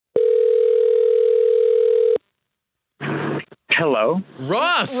Hello?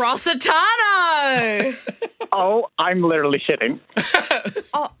 Ross! Rossitano! Oh, I'm literally shitting.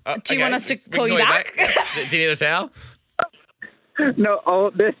 Do you want us to We can call you back? Do you need a towel?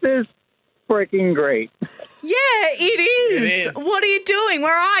 No, this is freaking great. Yeah, it is. It is. What are you doing?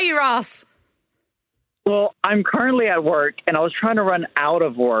 Where are you, Ross? Well, I'm currently at work, and I was trying to run out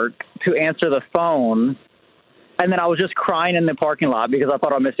of work to answer the phone, and then I was just crying in the parking lot because I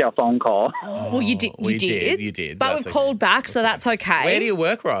thought I missed your phone call. Well, you did. we did, you did. But That's we've okay. called back, so that's okay. Where do you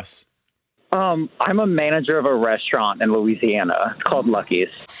work, Ross? I'm a manager of a restaurant in Louisiana. It's called Lucky's.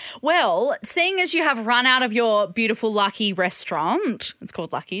 Well, seeing as you have run out of your beautiful Lucky restaurant, it's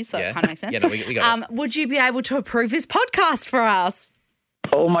called Lucky, so it kind of makes sense. Yeah, no, we got it. Would you be able to approve this podcast for us?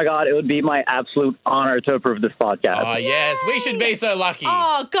 Oh, my God. It would be my absolute honor to approve this podcast. Oh, yes. We should be so lucky.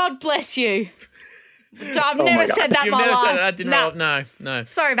 Oh, God bless you. I've my never God. said that in You've my never life. said that, didn't roll. No.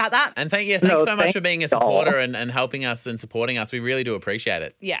 Sorry about that. And thanks No, so much thank for being a you. supporter and helping us and supporting us. We really do appreciate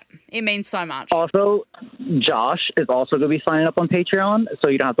it. Yeah, it means so much. Also, Josh is also going to be signing up on Patreon, so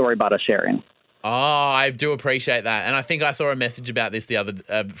you don't have to worry about us sharing. Oh, I do appreciate that. And I think I saw a message about this the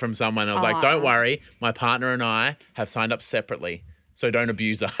other from someone. I was like, don't worry. My partner and I have signed up separately, so don't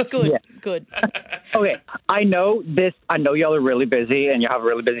abuse us. Good, Yeah. good. Okay, I know y'all are really busy and you have a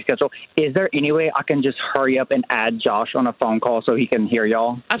really busy schedule. Is there any way I can just hurry up and add Josh on a phone call so he can hear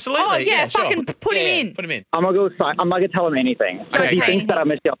y'all? Absolutely. Oh, yeah, sure. fucking put him in. Put him in. I'm not gonna tell him anything because Don't he say thinks that I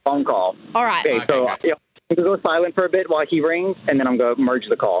missed your phone call. All right. Okay, so Okay, yeah, I'm gonna go silent for a bit while he rings, and then I'm gonna merge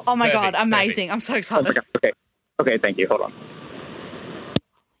the call. Oh, my Perfect, God, amazing. I'm so Oh excited. my God. Okay, thank you. Hold on.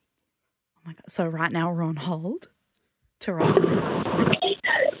 Oh my God. So right now we're on hold to Ross and his partner.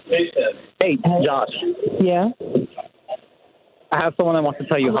 Hey, Josh. Yeah. I have someone that wants to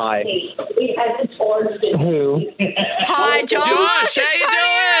tell you hi. Who? Hi, Josh. Josh, it's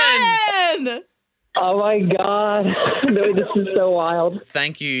how you Tony Ryan. Oh my God. No, this is so wild.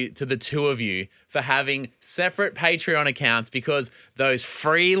 Thank you to the two of you for having separate Patreon accounts because those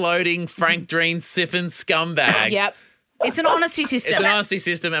freeloading Frank Dreen sipping scumbags. Yep. It's an honesty system. It's an honesty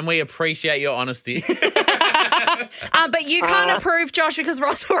system, and we appreciate your honesty. But you can't approve, Josh, because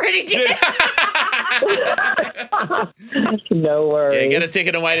Ross already did. No Yeah, worries. get a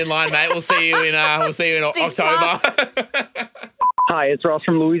ticket and wait in line, mate. We'll see you in 6 October. Hi, it's Ross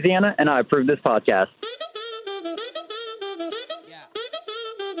from Louisiana, and I approve this podcast.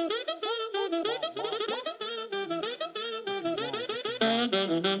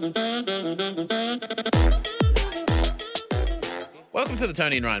 Welcome to the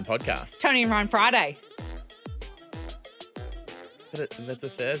Tony and Ryan podcast. Tony and Ryan Friday. But that's a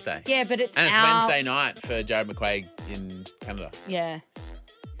Thursday. Yeah, but it's And it's our... Wednesday night for Jared McQuaig in Canada. Yeah.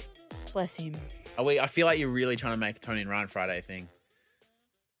 Bless him. I feel like you're really trying to make a Tony and Ryan Friday thing.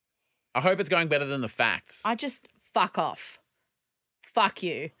 I hope it's going better than the facts. I just fuck off. Fuck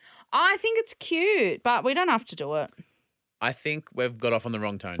you. I think it's cute, but we don't have to do it. I think we've got off on the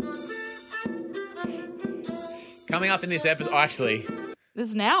wrong tone. Coming up in this episode, actually, This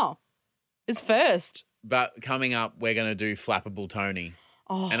is now. It's first. but coming up, we're going to do Flappable Tony.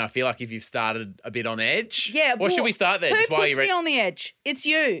 Oh. And I feel like if you've started a bit on edge, Yeah. or should well, we start there? Who Just while puts you're me on the edge? It's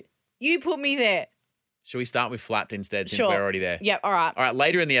you. You put me there. Should we start with Flapped instead since Sure. we're already there? Yep, all right. All right,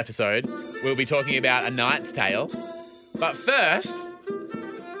 later in the episode, we'll be talking about A Knight's Tale. But first,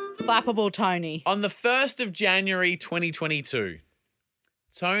 Flappable Tony. on the 1st of January 2022,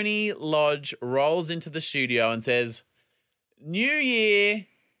 Tony Lodge rolls into the studio and says, "New year,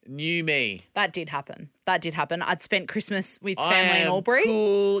 new me. That did happen. I'd spent Christmas with I family in am Albury.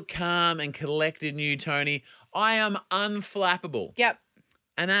 cool, calm, and collected new Tony. I am unflappable." Yep.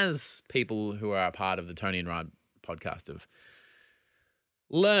 And as people who are a part of the Tony and Ryan podcast have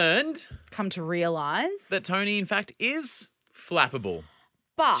learned, Come to realise. that Tony, in fact, is flappable.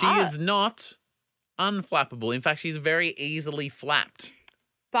 But, She is not unflappable. In fact, she's very easily flapped.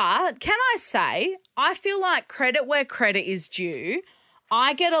 but can I say, I feel like credit where credit is due.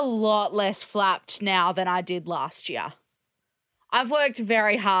 I get a lot less flapped now than I did last year. I've worked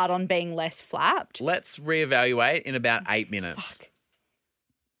very hard on being less flapped. Let's reevaluate in about 8 minutes. Fuck.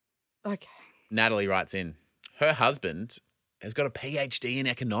 Okay. Natalie writes in, her husband has got a PhD in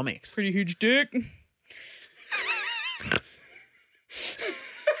economics. Pretty huge dick.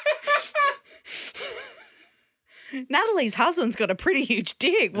 Natalie's husband's got a pretty huge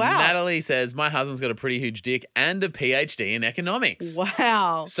dick. Wow. Natalie says, my husband's got a pretty huge dick and a PhD in economics.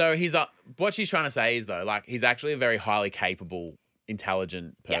 Wow. So he's what she's trying to say is, though, like, he's actually a very highly capable,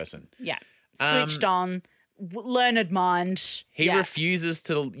 intelligent person. Yeah. Switched on, learned mind. He yeah. refuses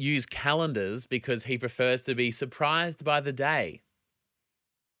to use calendars because he prefers to be surprised by the day.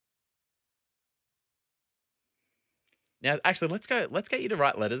 Now, actually, let's get you to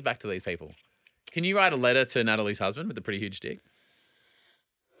write letters back to these people. Can you write a letter to Natalie's husband with a pretty huge dick?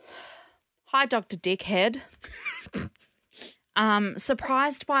 Hi, Dr. Dickhead.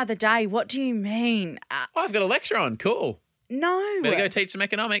 Surprised by the day. What do you mean? I've got a lecture on. Cool. No. Better go teach some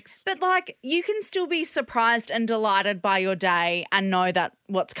economics. But, like, you can still be surprised and delighted by your day and know that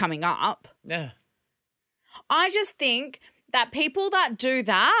what's coming up. Yeah. I just think that people that do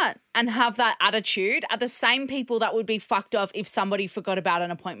that and have that attitude are the same people that would be fucked off if somebody forgot about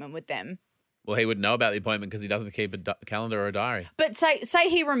an appointment with them. Well, he would know about the appointment because he doesn't keep a calendar or a diary. But say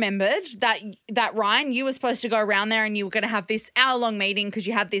he remembered that Ryan, you were supposed to go around there and you were going to have this hour-long meeting because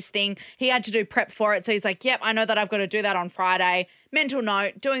you had this thing. He had to do prep for it. So he's like, yep, I know that I've got to do that on Friday. Mental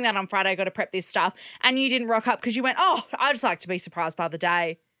note, doing that on Friday, got to prep this stuff. And you didn't rock up because you went, oh, I just like to be surprised by the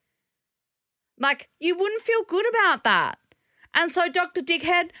day. Like, you wouldn't feel good about that. And so, Dr.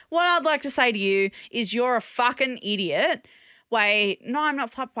 Dickhead, what I'd like to say to you is you're a fucking idiot. Wait, no, I'm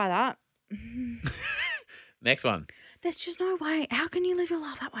not flapped by that. Next one. There's just no way. How can you live your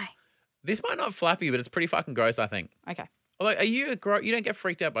life that way? This might not flap you, but it's pretty fucking gross, I think. Okay. Although, are you you don't get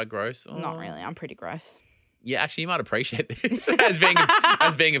freaked out by gross? Oh. Not really. I'm pretty gross. Yeah, actually, you might appreciate this as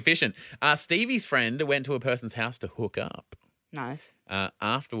being efficient. Stevie's friend went to a person's house to hook up. Nice.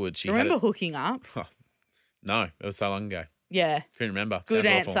 Afterwards, she remember hooking up? Oh, no, it was so long ago. Yeah. Couldn't remember. Good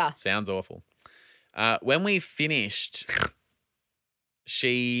Sounds answer. Awful. Sounds awful. When we finished,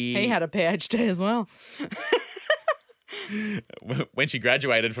 He had a PhD as well. When she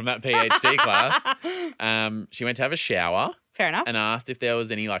graduated from that PhD class, she went to have a shower. Fair enough. And asked if there was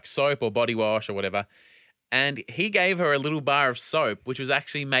any like soap or body wash or whatever. And he gave her a little bar of soap, which was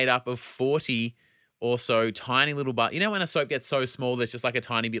actually made up of 40 or so tiny little bar. You know when a soap gets so small there's just like a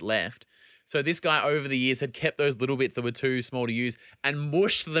tiny bit left? So this guy over the years had kept those little bits that were too small to use and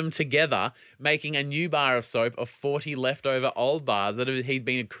mushed them together, making a new bar of soap of 40 leftover old bars that he'd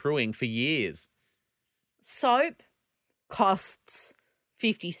been accruing for years. Soap costs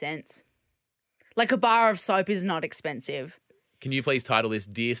 50 cents. Like a bar of soap is not expensive. Can you please title this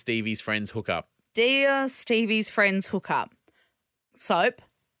Dear Stevie's Friends Hookup? Dear Stevie's Friends Hookup. Soap.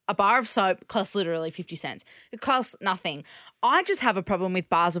 A bar of soap costs literally 50 cents. It costs nothing. I just have a problem with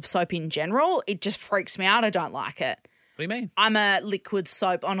bars of soap in general. It just freaks me out. I don't like it. What do you mean? I'm a liquid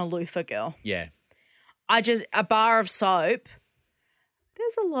soap on a loofah girl. Yeah. A bar of soap,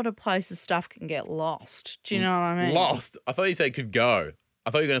 there's a lot of places stuff can get lost. Do you know what I mean? Lost? I thought you said could go. I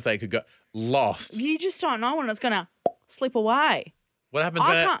thought you were going to say could go. Lost. You just don't know when it's going to slip away. What happens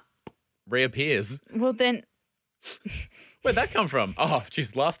when it reappears? Well, then... Where'd that come from? Oh,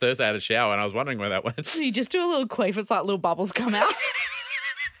 geez, last Thursday I had a shower and I was wondering where that went. You just do a little queef, it's like little bubbles come out.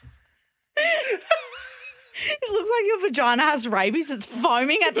 It looks like your vagina has rabies. It's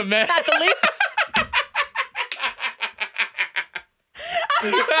foaming at the lips.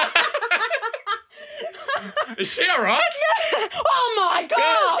 Is she all right? Oh, my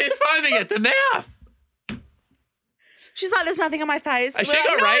God. She's foaming at the mouth. She's like, there's nothing on my face. Has she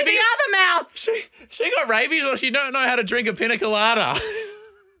got rabies? The other mouth. She got rabies or she don't know how to drink a pina colada.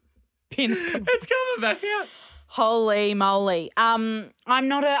 It's coming back out. Holy moly. I'm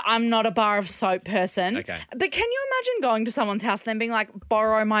not a bar of soap person. Okay. But can you imagine going to someone's house and then being like,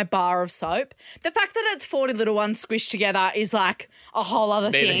 borrow my bar of soap? The fact that it's 40 little ones squished together is like a whole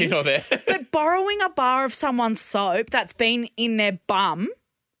other thing. Neither here nor there. But borrowing a bar of someone's soap that's been in their bum.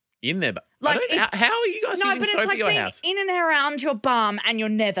 In there. Like how are you guys using soap at your house? In and around your bum and your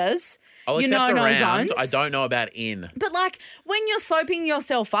nethers. I'll your accept no-no around. zones. I don't know about in. But like when you're soaping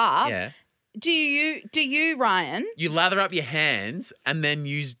yourself up, Yeah. do you, Ryan? You lather up your hands and then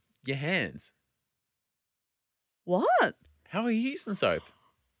use your hands. What? How are you using soap?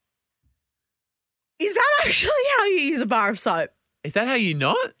 Is that actually how you use a bar of soap? Is that how you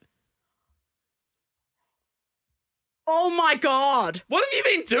not? Oh my God. What have you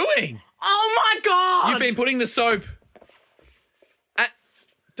been doing? Oh my God. You've been putting the soap.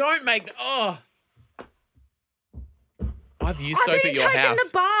 Don't make. Oh. I've used soap at your house. I've been taking the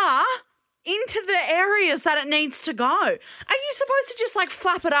bar into the areas that it needs to go. Are you supposed to just like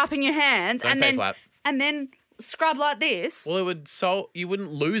flap it up in your hands Don't say flap. And then scrub like this? Well, you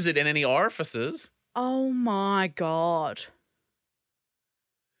wouldn't lose it in any orifices. Oh my God.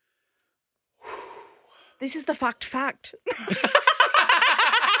 This is the fact.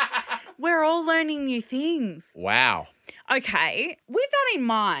 We're all learning new things. Wow. Okay, with that in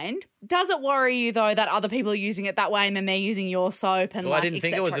mind, does it worry you though that other people are using it that way and then they're using your soap and Well, like, I didn't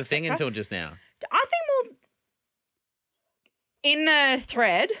think it was the thing cetera? until just now. I think in the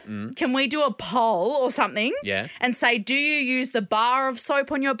thread, can we do a poll or something? Yeah. And say, do you use the bar of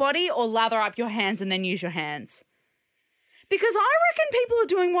soap on your body or lather up your hands and then use your hands? Because I reckon people are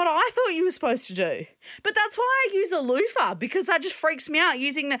doing what I thought you were supposed to do. But that's why I use a loofah, because that just freaks me out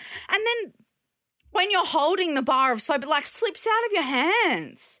using the... And then when you're holding the bar of soap, it like slips out of your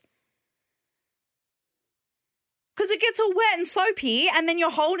hands. Because it gets all wet and soapy, and then you're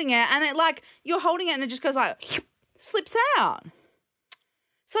holding it, and you're holding it and it just goes like, slips out.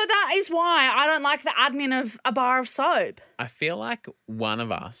 So that is why I don't like the admin of a bar of soap. I feel like one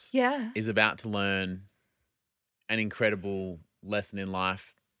of us is about to learn an incredible lesson in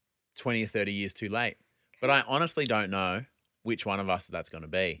life 20 or 30 years too late. But I honestly don't know which one of us that's going to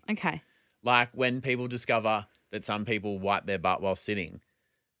be. Okay. Like when people discover that some people wipe their butt while sitting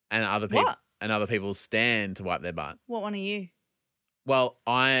and other people stand to wipe their butt. What one are you? Well,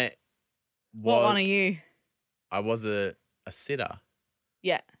 What one are you? I was a sitter.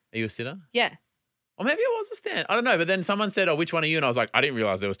 Yeah. Are you a sitter? Yeah. Or maybe I was a stand. I don't know. But then someone said, oh, which one are you? And I was like, I didn't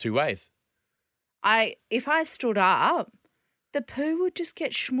realize there was two ways. If I stood up, the poo would just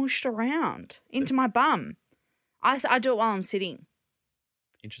get smooshed around into my bum. I do it while I'm sitting.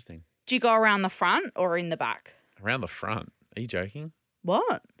 Interesting. Do you go around the front or in the back? Around the front. Are you joking?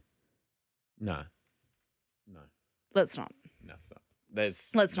 What? No. Let's not. No, it's not.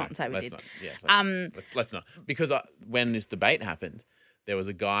 Let's not say we did. Not. Yeah, let's not. Because when this debate happened, there was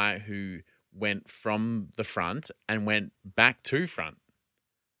a guy who went from the front and went back to front.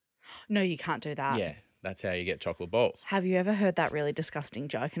 No, you can't do that. Yeah, that's how you get chocolate balls. Have you ever heard that really disgusting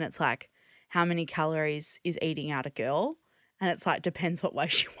joke? And it's like, how many calories is eating out a girl? And it's like, depends what way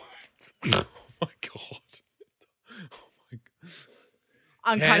she wants. Oh, my God.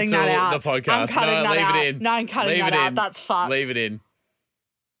 I'm cutting that out. The podcast. I'm cutting that leave out. it in. No, I'm cutting that out. That's fucked. Leave it in.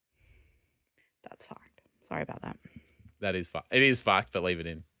 That's fucked. Sorry about that. That is fucked. It is fucked, but leave it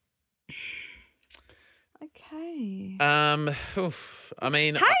in. Okay. I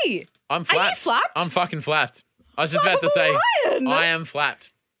mean, hey, I'm flapped. Are you flapped? I'm fucking flapped. I was just about to say, Ryan. I am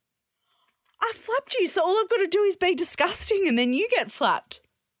flapped. I flapped you, so all I've got to do is be disgusting and then you get flapped.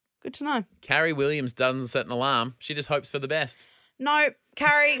 Good to know. Carrie Williams doesn't set an alarm. She just hopes for the best. No,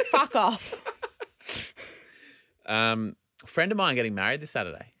 Carrie, fuck off. A friend of mine getting married this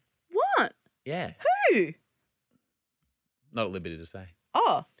Saturday. What? Yeah. Who? Not at liberty to say.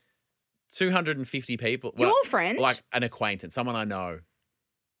 Oh. 250 people. Your friend? Like an acquaintance, someone I know.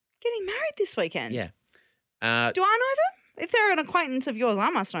 Getting married this weekend? Yeah. Do I know them? If they're an acquaintance of yours, I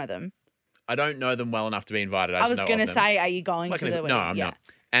must know them. I don't know them well enough to be invited. I was going to say, are you going to the wedding? No, I'm not.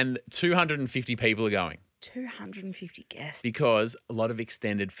 And 250 people are going. 250 guests. Because a lot of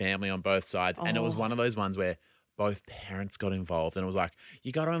extended family on both sides. And it was one of those ones where both parents got involved. And it was like,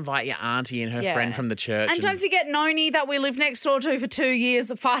 you got to invite your auntie and her friend from the church. And don't forget Noni that we lived next door to for 2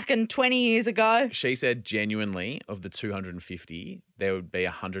 years, fucking 20 years ago. She said genuinely of the 250, there would be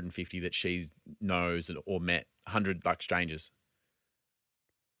 150 that she knows or met, 100 like strangers.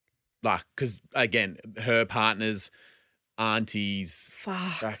 Like, because again, her partners, aunties,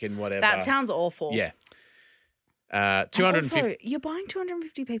 fucking whatever. That sounds awful. Yeah. 250. Also, you're buying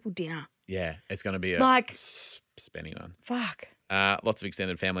 250 people dinner. Yeah, it's going to be a spending one. Fuck. Lots of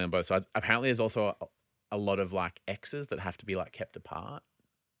extended family on both sides. Apparently, there's also a lot of like exes that have to be like kept apart.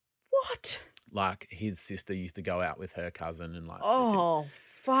 What? Like his sister used to go out with her cousin and like. Oh,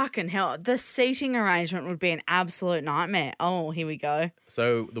 fucking hell. The seating arrangement would be an absolute nightmare. Oh, here we go.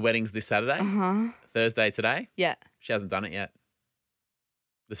 So the wedding's this Saturday. Thursday today. Yeah. She hasn't done it yet.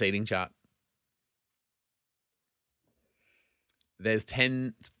 The seating chart. There's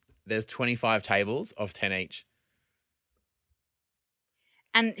 25 tables of 10 each.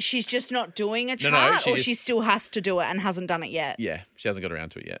 And she's just not doing a chart she still has to do it and hasn't done it yet? Yeah, she hasn't got around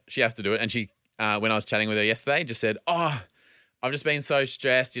to it yet. She has to do it. And she, when I was chatting with her yesterday, just said, oh, I've just been so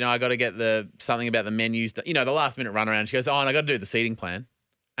stressed. You know, I got to get something about the menus. You know, the last minute run around. She goes, oh, and I got to do the seating plan.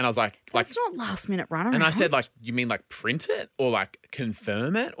 And I was like, that's not last minute run around. And I said, like, you mean like print it or like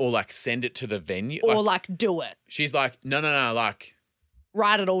confirm it or like send it to the venue? Or like do it. She's like, no, like.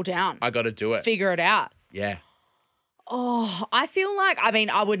 Write it all down. I got to do it. Figure it out. Yeah. Oh, I feel like, I mean,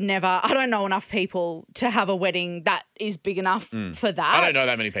 I don't know enough people to have a wedding that is big enough for that. I don't know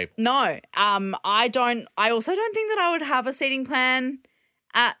that many people. No. I also don't think that I would have a seating plan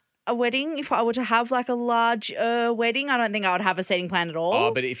at a wedding. If I were to have like a large wedding, I don't think I would have a seating plan at all.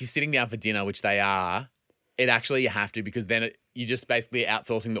 Oh, but if you're sitting down for dinner, which they are, it actually you have to because then you're just basically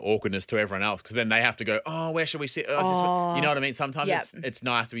outsourcing the awkwardness to everyone else because then they have to go, oh, where should we sit? Oh, you know what I mean? Sometimes it's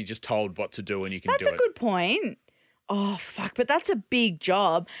nice to be just told what to do and you can do it. That's a good point. Oh, fuck, but that's a big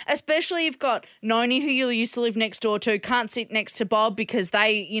job, especially if you've got Noni, who you used to live next door to, can't sit next to Bob because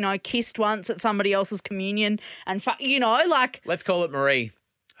they, kissed once at somebody else's communion and, like... Let's call it Marie.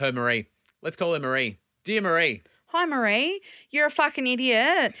 Her Marie. Let's call her Marie. Dear Marie. Hi, Marie. You're a fucking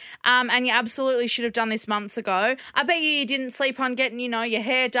idiot. And you absolutely should have done this months ago. I bet you didn't sleep on getting, your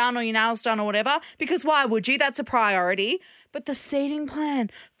hair done or your nails done or whatever, because why would you? That's a priority. But the seating plan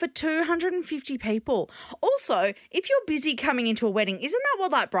for 250 people. Also, if you're busy coming into a wedding, isn't that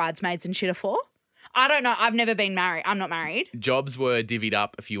what like bridesmaids and shit are for? I don't know. I've never been married. I'm not married. Jobs were divvied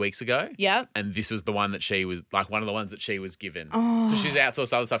up a few weeks ago. Yep. And this was the one that she was, like, one of the ones that she was given. Oh. So she's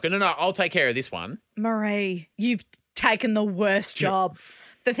outsourced other stuff. Go, no, I'll take care of this one. Marie, you've taken the worst job.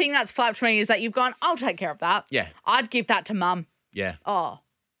 The thing that's flapped me is that you've gone, I'll take care of that. Yeah. I'd give that to Mum. Yeah. Oh.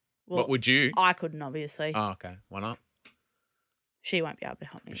 Well, What would you? I couldn't, obviously. Oh, okay. Why not? She won't be able to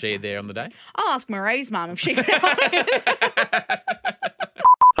help me. Was she there on the day? I'll ask Marie's mum if she can help me.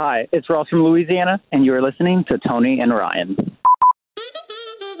 Hi, it's Ross from Louisiana, and you are listening to Tony and Ryan.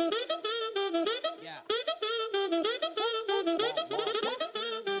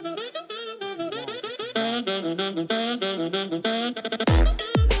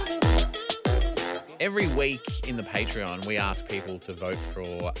 Every week in the Patreon, we ask people to vote for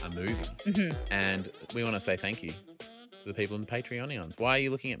a movie. Mm-hmm. And we want to say thank you to the people in the Patreonians. Why are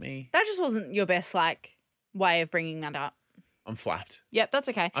you looking at me? That just wasn't your best, way of bringing that up. I'm flapped. Yep, that's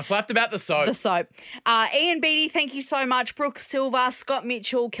okay. I'm flapped about the soap. The soap. Ian Beattie, thank you so much. Brooke Silva, Scott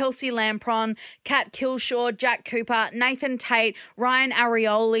Mitchell, Kelsey Lampron, Kat Kilshaw, Jack Cooper, Nathan Tate, Ryan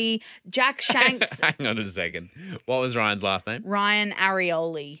Arioli, Jack Shanks. Hang on a second. What was Ryan's last name? Ryan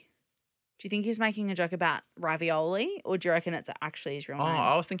Arioli. Do you think he's making a joke about ravioli, or do you reckon it's actually his real name?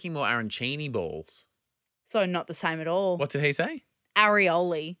 I was thinking more arancini balls. So not the same at all. What did he say?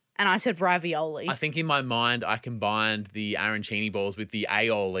 Arioli. And I said ravioli. I think in my mind I combined the arancini balls with the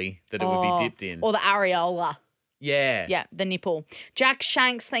aioli that it would be dipped in. Or the areola. Yeah. Yeah, the nipple. Jack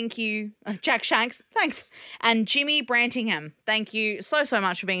Shanks, thank you. Jack Shanks, thanks. And Jimmy Brantingham, thank you so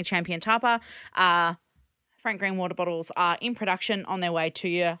much for being a champion tapper. Frank Green water bottles are in production on their way to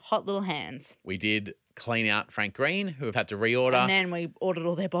your hot little hands. We did clean out Frank Green, who have had to reorder. And then we ordered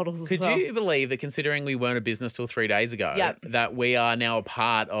all their bottles as well. Could you believe that, considering we weren't a business till 3 days ago, that we are now a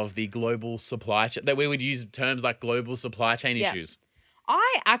part of the global supply chain, that we would use terms like global supply chain issues?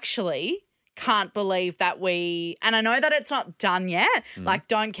 I actually can't believe that and I know that it's not done yet,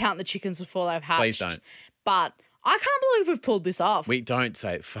 don't count the chickens before they've hatched. Please don't. But I can't believe we've pulled this off. We don't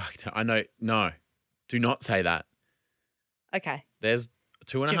say, I know, no, do not say that. Okay. There's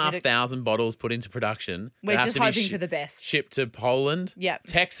 2,500 bottles put into production. We're just hoping for the best. Shipped to Poland. Yep.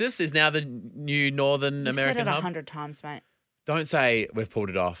 Texas is now the new Northern You've American said it hub. 100 times, mate. Don't say we've pulled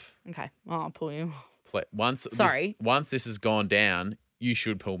it off. Okay. Well, I'll pull you. Once this has gone down, you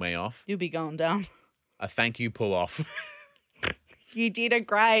should pull me off. You'll be going down. A thank you pull off. You did a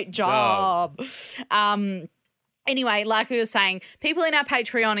great job. Anyway, like we were saying, people in our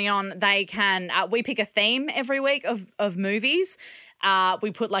Patreon, they can, we pick a theme every week of movies.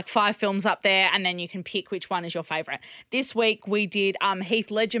 We put 5 films up there, and then you can pick which one is your favourite. This week we did Heath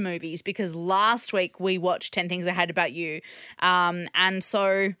Ledger movies, because last week we watched 10 Things I Hate About You. And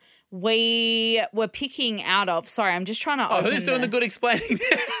so we were picking out of, sorry, I'm just trying to open who's doing the good explaining?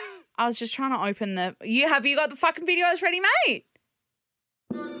 I was just trying to open have you got the fucking videos ready, mate?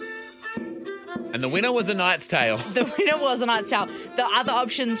 And the winner was A Knight's Tale. The winner was A Knight's Tale. The other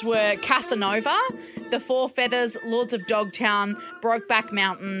options were Casanova, The Four Feathers, Lords of Dogtown, Brokeback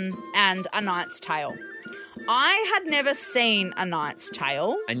Mountain, and A Knight's Tale. I had never seen A Knight's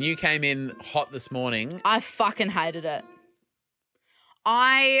Tale. And you came in hot this morning. I fucking hated it.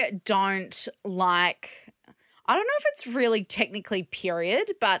 I don't know if it's really technically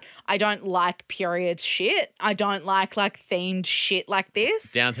period, but I don't like period shit. I don't like themed shit like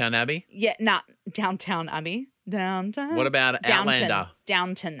this. Downtown Abbey? Yeah, Downtown Abbey. Downtown. What about Outlander?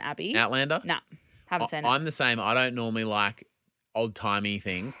 Downton Abbey. Outlander? No, haven't seen it. I'm the same. I don't normally like old-timey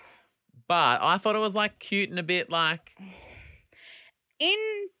things, but I thought it was cute and a bit In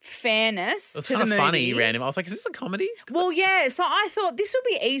fairness It's to the kind movie, of funny, random. I was like, is this a comedy? Well, yeah. So I thought this would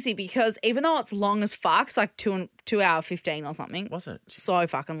be easy, because even though it's long as fuck, it's 2 hour 15 or something. Was it? So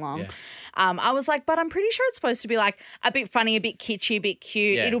fucking long. Yeah. I was like, but I'm pretty sure it's supposed to be a bit funny, a bit kitschy, a bit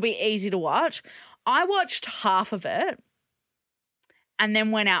cute. Yeah. It'll be easy to watch. I watched half of it and then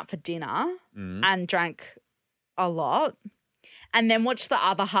went out for dinner and drank a lot, and then watched the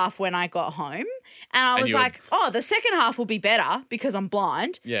other half when I got home. And I was like, the second half will be better because I'm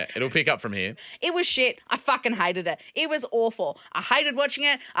blind. Yeah, it'll pick up from here. It was shit. I fucking hated it. It was awful. I hated watching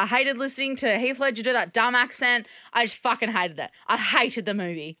it. I hated listening to Heath Ledger do that dumb accent. I just fucking hated it. I hated the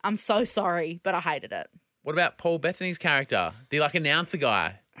movie. I'm so sorry, but I hated it. What about Paul Bettany's character? The announcer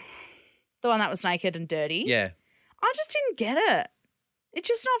guy. The one that was naked and dirty? Yeah. I just didn't get it. It's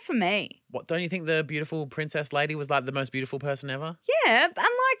just not for me. What, don't you think the beautiful princess lady was like the most beautiful person ever? Yeah, and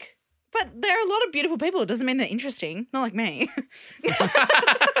like, but there are a lot of beautiful people. It doesn't mean they're interesting. Not like me.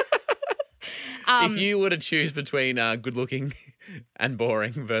 If you were to choose between good looking and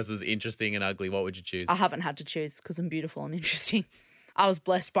boring versus interesting and ugly, what would you choose? I haven't had to choose because I'm beautiful and interesting. I was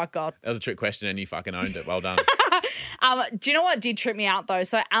blessed by God. That was a trick question and you fucking owned it. Well done. Do you know what did trip me out though?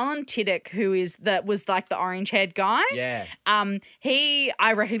 So Alan Tiddick, who was like the orange-haired guy. Yeah.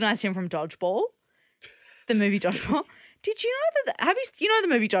 I recognized him from Dodgeball, the movie Dodgeball. Did you know that? You know the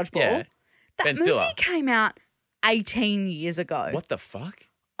movie Dodgeball? Yeah. That Ben movie Stiller. came out 18 years ago. What the fuck?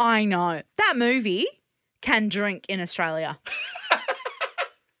 I know. That movie can drink in Australia.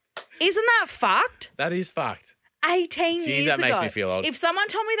 Isn't that fucked? That is fucked. 18 Jeez, years that ago. makes me feel old. If someone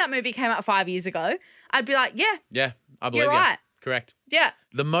told me that movie came out 5 years ago, I'd be like, yeah, Yeah, I believe you're you. right. Correct. Yeah.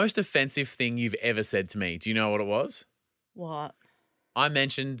 The most offensive thing you've ever said to me, do you know what it was? What? I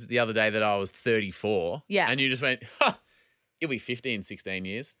mentioned the other day that I was 34. Yeah. And you just went, huh, you'll be 50 in 16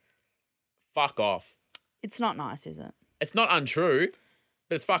 years. Fuck off. It's not nice, is it? It's not untrue,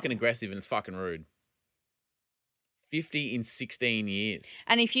 but it's fucking aggressive and it's fucking rude. 50 in 16 years.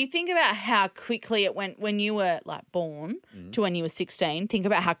 And if you think about how quickly it went when you were like born to when you were 16, think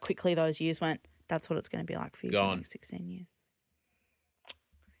about how quickly those years went. That's what it's going to be like for you for the next 16 years.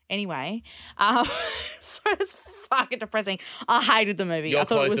 Anyway, so it's fucking depressing. I hated the movie. You're I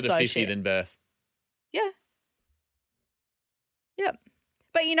thought it closer was to so 50 shit. than birth. Yeah. Yep.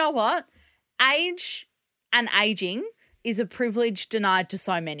 But you know what? Age and aging is a privilege denied to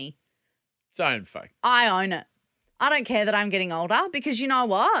so many. So fuck. I own it. I don't care that I'm getting older because you know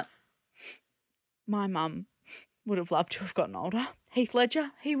what? My mum would have loved to have gotten older. Heath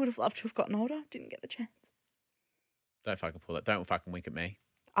Ledger, he would have loved to have gotten older. Didn't get the chance. Don't fucking pull it. Don't fucking wink at me.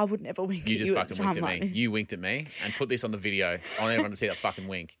 I would never wink You at just you fucking at a winked time at like me. this. You winked at me and put this on the video. I want everyone to see that fucking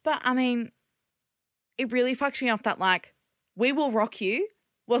wink. But, I mean, it really fucks me off that, like, We Will Rock You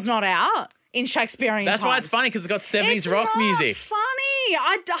was not out in Shakespearean That's times. why it's funny because it's got 70s It's rock not music. funny.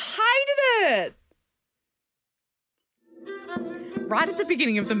 I hated it. Right at the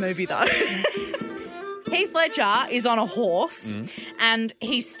beginning of the movie, though, Heath Ledger is on a horse and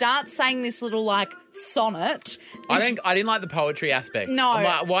he starts saying this little, like, sonnet. I didn't like the poetry aspect. No. I'm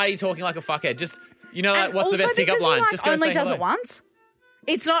like, why are you talking like a fuckhead? Just, you know, like, And what's the also best pickup because line? He, like, Just go only say does hello. it once.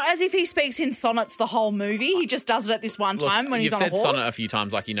 It's not as if he speaks in sonnets the whole movie. He just does it at this one Look, time when he's you've on a said horse. sonnet a few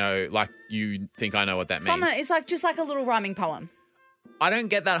times, like, you know, like you think I know what that means. Sonnet is like just like a little rhyming poem. I don't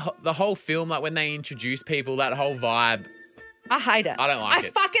get that. The whole film, like when they introduce people, that whole vibe. I hate it. I don't like I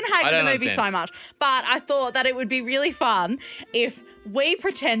it. fucking I hated don't the movie understand. so much. But I thought that it would be really fun if we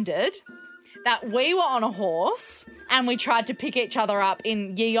pretended that we were on a horse and we tried to pick each other up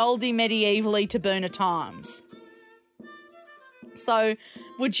in ye olde medievally Taboona times. So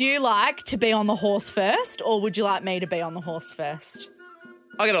would you like to be on the horse first or would you like me to be on the horse first?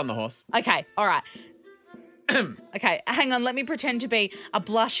 I'll get on the horse. Okay, all right. Okay, hang on. Let me pretend to be a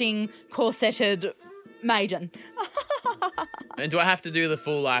blushing, corseted maiden. And do I have to do the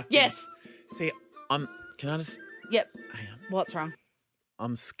full like? Yes. See, can I just? Yep. Hang on. What's wrong?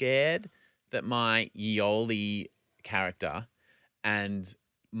 I'm scared that my Yoli character and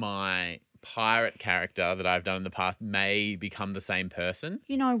my pirate character that I've done in the past may become the same person.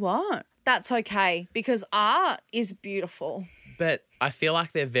 You know what? That's okay because art is beautiful. But I feel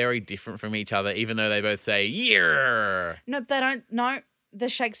like they're very different from each other, even though they both say "yeah." No, they don't. No, the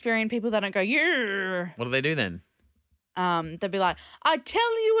Shakespearean people, they don't go, yeah. What do they do then? They'd be like, I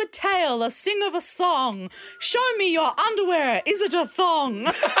tell you a tale, a sing of a song. Show me your underwear. Is it a thong?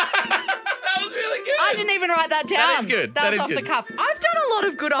 That was really good. I didn't even write that down. That is good. That That was is off the good. cuff. I've done a lot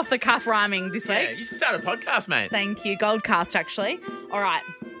of good off the cuff rhyming this Yeah, week. you should start a podcast, mate. Thank you. Gold cast, actually. All right.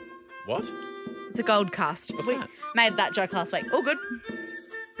 What? It's a gold cast. What's we that? made that joke last week. All good.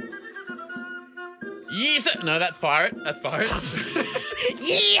 Yes. No, that's pirate. That's pirate.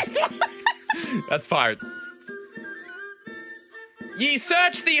 Yes! That's pirate. Ye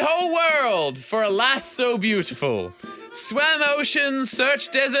searched the whole world for a lass so beautiful. Swam oceans,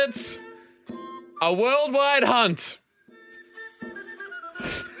 searched deserts. A worldwide hunt.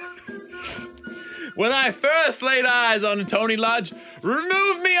 When I first laid eyes on Tony Lodge,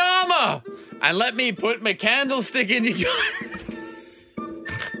 remove me armor and let me put my candlestick in your...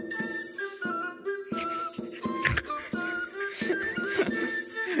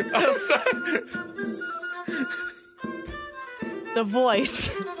 I'm sorry. The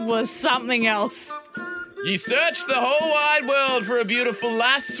voice was something else. Ye searched the whole wide world for a beautiful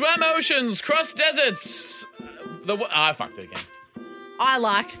lass, swam oceans, crossed deserts. I fucked it again. I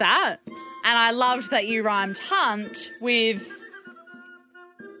liked that. And I loved that you rhymed hunt with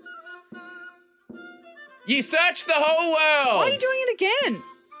Ye search the whole world. Why are you doing it again?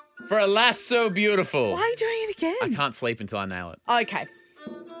 For a lass so beautiful. Why are you doing it again? I can't sleep until I nail it. Okay.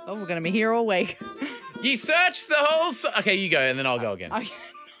 Oh, we're going to be here all week. Ye search the whole... Okay, you go, and then I'll go again. Okay.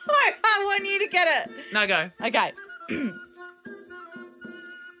 No, I want you to get it. No, go. Okay.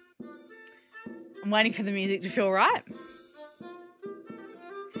 I'm waiting for the music to feel right.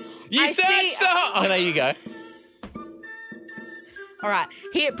 You search the whole... Oh, there you go. All right.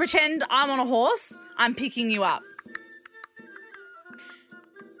 Here, pretend I'm on a horse. I'm picking you up.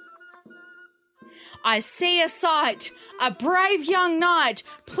 I see a sight, a brave young knight.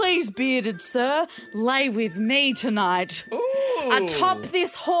 Please, bearded sir, lay with me tonight. Ooh. Atop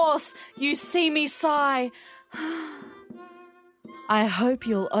this horse, you see me sigh. I hope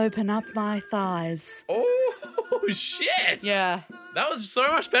you'll open up my thighs. Oh, shit. Yeah. That was so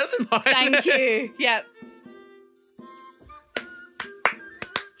much better than mine. Thank you. Yep.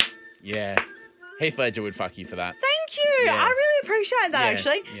 Yeah. Heath Ledger would fuck you for that. Thank you. Yeah. I really appreciate that, Yeah,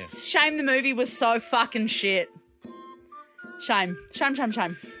 actually. yeah. Shame the movie was so fucking shit. Shame. Shame, shame,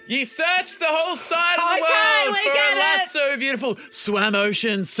 shame. You searched the whole side of the Okay, world we for get a lass it. so beautiful. Swam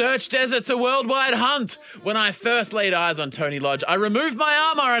oceans, searched deserts, a worldwide hunt. When I first laid eyes on Tony Lodge, I removed my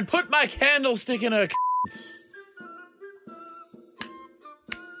armour and put my candlestick in her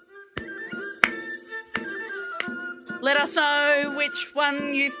Let us know which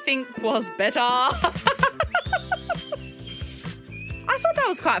one you think was better. I thought that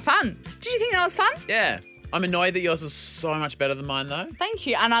was quite fun. Did you think that was fun? Yeah. I'm annoyed that yours was so much better than mine, though. Thank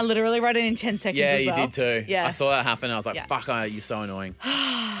you. And I literally wrote it in 10 seconds Yeah, as you well. did too. Yeah. I saw that happen and I was like, Yeah. fuck, you're so annoying.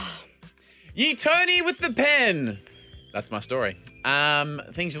 Ye Tony with the pen. That's my story.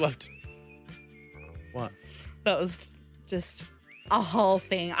 Things you loved. What? That was just a whole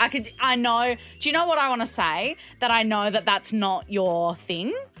thing. I know. Do you know what I want to say? That I know that that's not your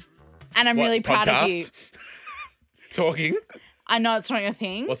thing. And I'm What, really proud of you. podcasts? Talking? I know it's not your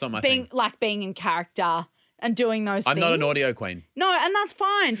thing. What's not my being, thing? Like being in character and doing those I'm things. not an audio queen. No, and that's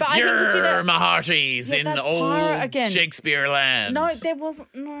fine. But I think you did You're it. my hearties Yeah, in that's old pirate again. Shakespeare land. No, there wasn't.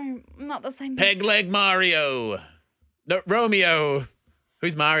 No, not the same thing. Peg leg Mario. No, Romeo.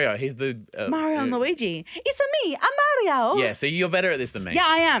 Who's Mario? He's the... Mario and Luigi. It's me, I'm Mario. Yeah, so you're better at this than me. Yeah,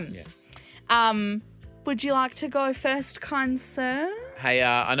 I am. Yeah. Would you like to go first, kind sir? Hey,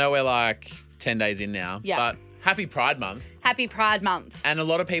 I know we're like 10 days in now, Yeah. but happy Pride Month. Happy Pride Month. And a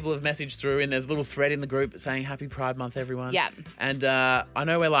lot of people have messaged through and there's a little thread in the group saying happy Pride Month, everyone. Yeah. And I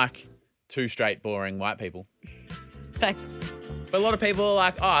know we're like two straight, boring white people. Thanks. But a lot of people are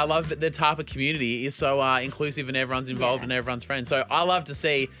like, oh, I love that the type of community is so inclusive and everyone's involved Yeah. and everyone's friends. So I love to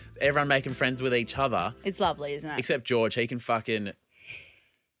see everyone making friends with each other, It's lovely, isn't it? except George. He can fucking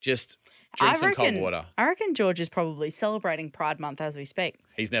just drink some cold water. I reckon George is probably celebrating Pride Month as we speak.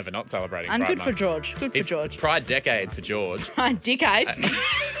 He's never not celebrating And Pride good Month. for George. Good It's for George. Pride decade for George. Decade.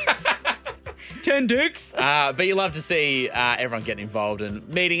 10 dicks. But you love to see everyone getting involved and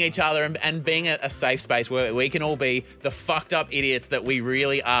meeting each other and being a safe space where we can all be the fucked up idiots that we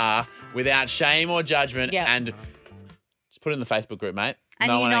really are without shame or judgment. Yeah. And just put it in the Facebook group, mate. And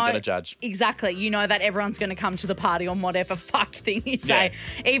no you one know, ain't going to judge. Exactly. You know that everyone's going to come to the party on whatever fucked thing you say.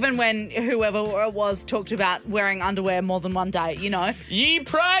 Even when whoever it was talked about wearing underwear more than one day, you know. Ye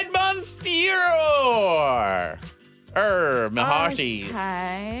Pride Month Euro! My hearties.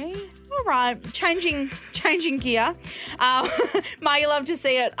 Okay. All right. Changing gear. My you love to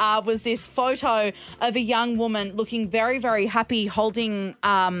see it was this photo of a young woman looking very, very happy holding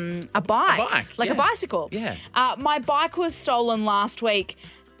a bike. Like yeah. a bicycle. Yeah. My bike was stolen last week,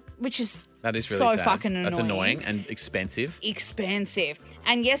 which is That is really so sad. fucking annoying. That's annoying and expensive. Expensive.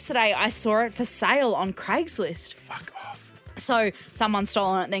 And yesterday I saw it for sale on Craigslist. Fuck off. So someone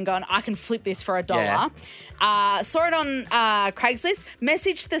stolen it, then going, I can flip this for $1. Yeah. Saw it on Craigslist,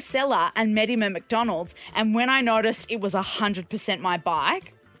 messaged the seller and met him at McDonald's. And when I noticed it was 100% my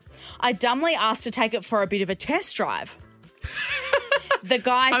bike, I dumbly asked to take it for a bit of a test drive. The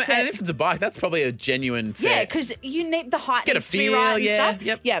guy said... And if it's a bike, that's probably a genuine fair. Yeah, because you need the height Get a needs to be feel, right and yeah, stuff.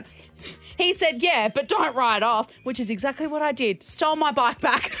 yep. Yeah. He said, yeah, but don't ride off, which is exactly what I did. Stole my bike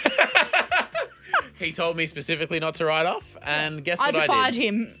back. He told me specifically not to ride off, and guess what I did? defied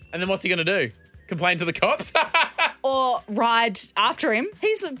him. And then what's he going to do? Complain to the cops? or ride after him.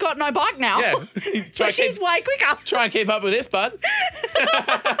 He's got no bike now. Yeah. So she's way quicker. Try and keep up with this, bud. Which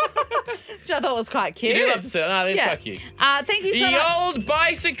I thought was quite cute. You do love to see that. No, that's quite cute. Thank you so The much. old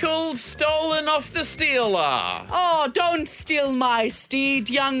bicycle stolen off the stealer. Oh, don't steal my steed,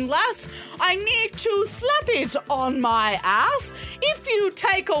 young lass. I need to slap it on my ass. If you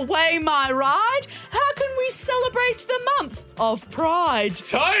take away my ride, how can we celebrate the month of Pride?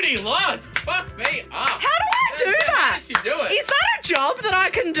 Tony Lodge, fuck me up. How do I do that? How does she do it? Is that a job that I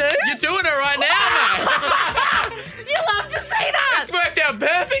can do? You're doing it right now, mate. You love to see that. It's worked out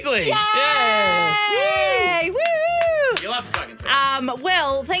perfectly. Yay! Yes. Woo! You love to fucking say.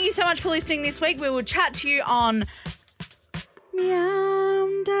 Well, thank you so much for listening this week. We will chat to you on Meow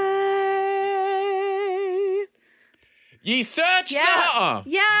Day. Ye search the... Yeah. Oh.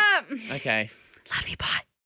 Yeah. Okay. Love you. Bye.